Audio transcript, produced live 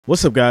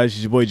What's up, guys?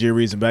 It's your boy Jay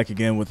Reason back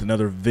again with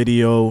another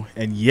video.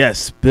 And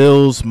yes,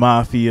 Bills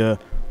Mafia,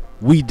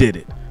 we did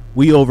it.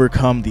 We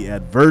overcome the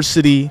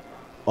adversity,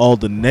 all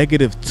the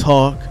negative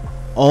talk,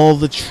 all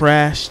the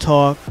trash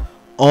talk,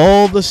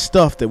 all the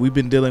stuff that we've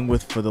been dealing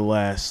with for the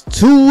last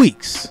 2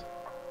 weeks,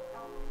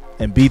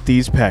 and beat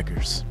these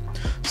Packers.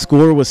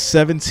 Score was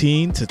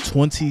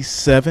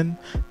 17-27.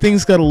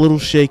 Things got a little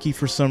shaky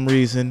for some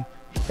reason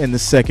in the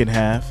second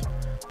half,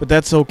 but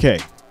that's okay.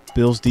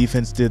 Bills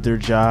defense did their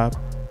job,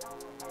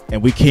 and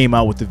we came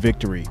out with the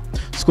victory.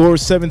 Score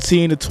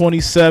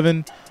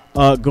 17-27.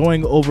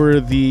 Going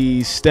over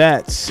the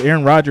stats,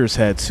 Aaron Rodgers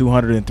had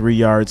 203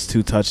 yards,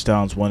 2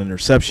 touchdowns, 1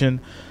 interception.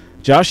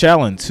 Josh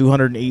Allen,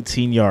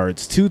 218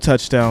 yards, 2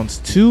 touchdowns,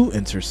 2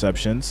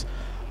 interceptions.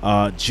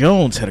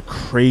 Jones had a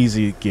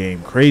crazy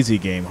game,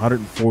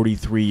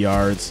 143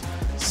 yards.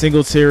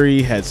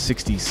 Singletary had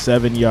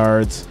 67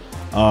 yards.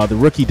 The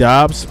rookie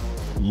Doubs,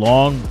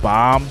 long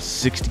bomb,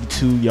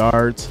 62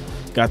 yards.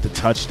 Got the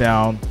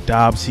touchdown.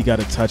 Doubs, he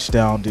got a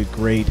touchdown, did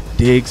great.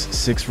 Diggs,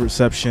 6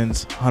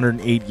 receptions,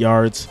 108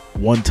 yards,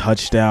 1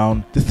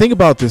 touchdown. The thing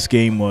about this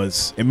game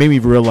was it made me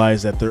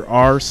realize that there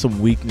are some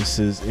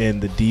weaknesses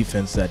in the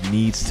defense that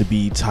needs to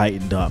be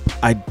tightened up.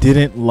 I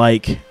didn't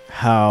like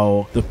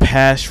how the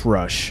pass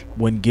rush,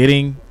 when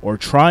getting or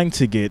trying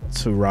to get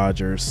to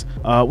Rodgers,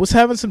 was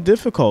having some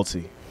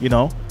difficulty. You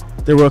know,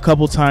 there were a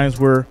couple times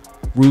where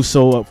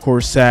Russo, of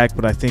course, sacked,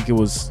 but I think it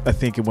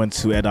went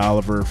to Ed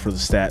Oliver for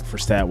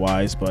stat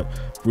wise, but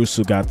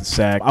Russo got the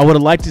sack. I would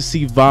have liked to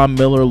see Von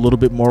Miller a little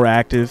bit more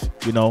active.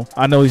 You know,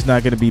 I know he's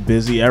not going to be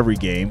busy every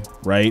game,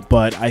 right?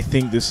 But I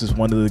think this is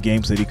one of the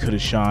games that he could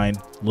have shined.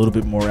 A little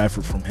bit more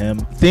effort from him.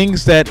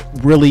 Things that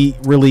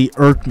really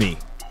irked me,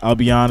 I'll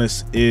be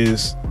honest,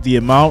 is the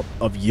amount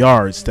of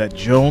yards that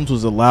Jones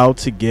was allowed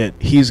to get.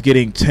 He's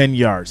getting 10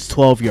 yards,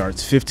 12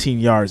 yards, 15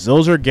 yards.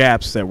 Those are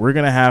gaps that we're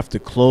going to have to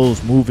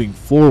close moving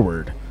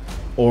forward,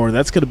 or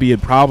that's going to be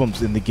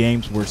problems in the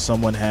games where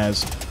someone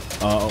has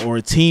or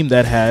a team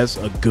that has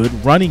a good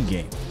running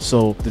game.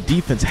 So the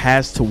defense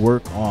has to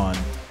work on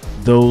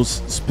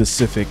those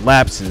specific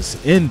lapses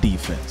in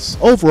defense.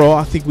 Overall,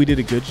 I think we did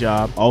a good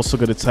job. Also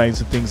going to tighten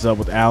some things up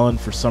with Allen.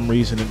 For some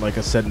reason, and like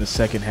I said, in the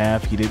second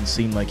half, he didn't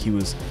seem like he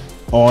was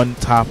on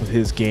top of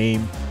his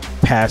game.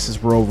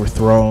 Passes were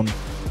overthrown,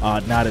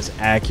 not as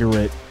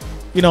accurate.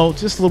 You know,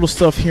 just little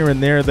stuff here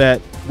and there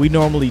that we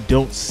normally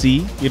don't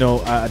see. You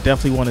know, I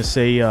definitely want to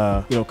say, you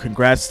know,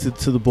 congrats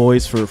to the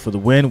boys for the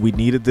win. We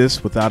needed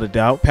this without a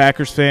doubt.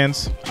 Packers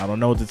fans, I don't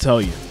know what to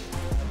tell you.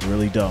 I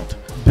really don't.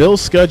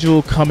 Bills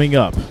schedule coming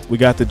up. We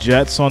got the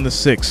Jets on the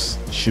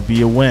 6th. Should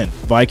be a win.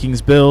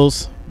 Vikings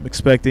Bills, I'm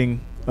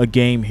expecting a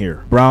game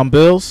here. Brown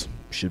Bills,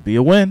 should be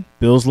a win.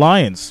 Bills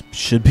Lions,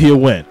 should be a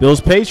win. Bills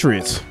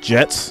Patriots,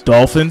 Jets,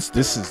 Dolphins.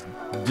 This is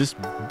just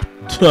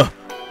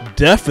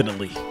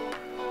definitely.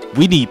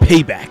 We need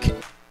payback.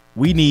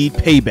 We need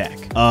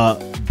payback.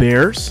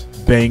 Bears,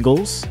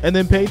 Bengals, and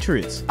then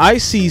Patriots. I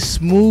see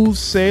smooth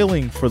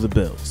sailing for the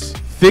Bills.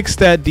 Fix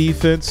that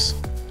defense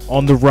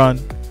on the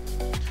run.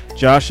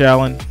 Josh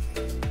Allen,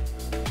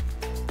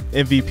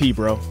 MVP,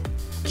 bro.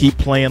 Keep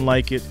playing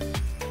like it.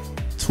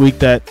 Tweak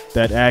that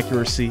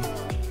accuracy.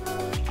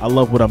 I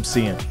love what I'm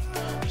seeing.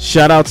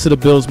 Shout out to the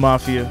Bills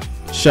Mafia.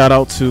 Shout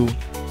out to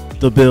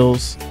the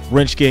Bills,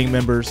 Wrench Gang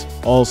members,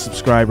 all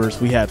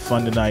subscribers. We had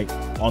fun tonight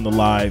on the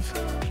live.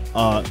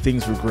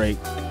 Things were great.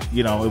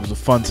 You know, it was a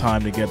fun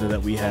time together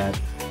that we had.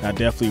 And I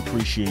definitely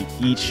appreciate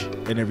each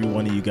and every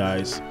one of you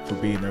guys for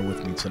being there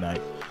with me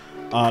tonight.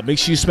 Make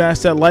sure you smash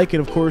that like,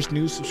 and of course,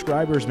 new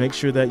subscribers, make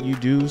sure that you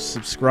do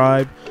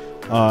subscribe.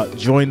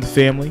 Join the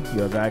family.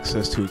 You have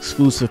access to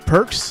exclusive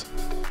perks,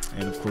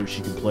 and of course,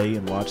 you can play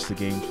and watch the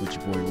games with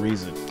your boy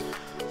Reason.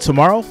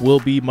 Tomorrow will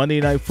be Monday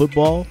Night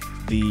Football,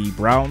 the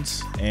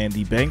Browns and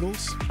the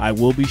Bengals. I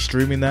will be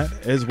streaming that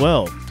as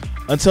well.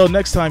 Until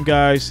next time,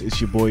 guys,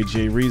 it's your boy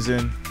Jay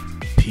Reason.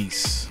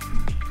 Peace.